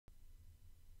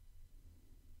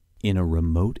In a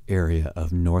remote area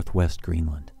of northwest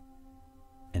Greenland,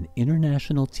 an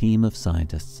international team of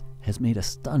scientists has made a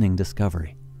stunning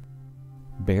discovery.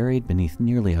 Buried beneath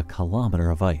nearly a kilometer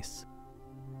of ice,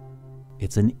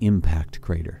 it's an impact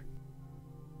crater,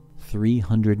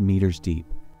 300 meters deep,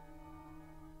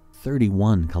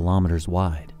 31 kilometers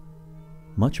wide,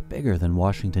 much bigger than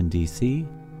Washington, D.C.,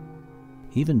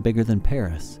 even bigger than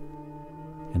Paris,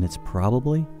 and it's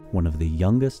probably one of the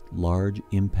youngest large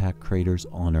impact craters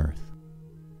on Earth.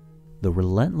 The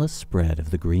relentless spread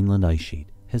of the Greenland ice sheet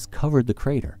has covered the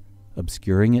crater,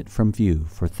 obscuring it from view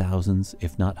for thousands,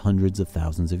 if not hundreds of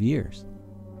thousands of years.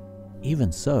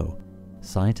 Even so,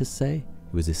 scientists say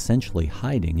it was essentially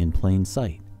hiding in plain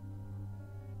sight.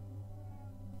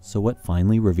 So what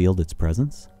finally revealed its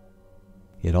presence?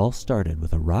 It all started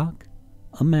with a rock,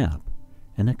 a map,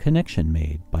 and a connection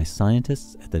made by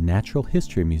scientists at the Natural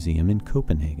History Museum in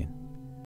Copenhagen.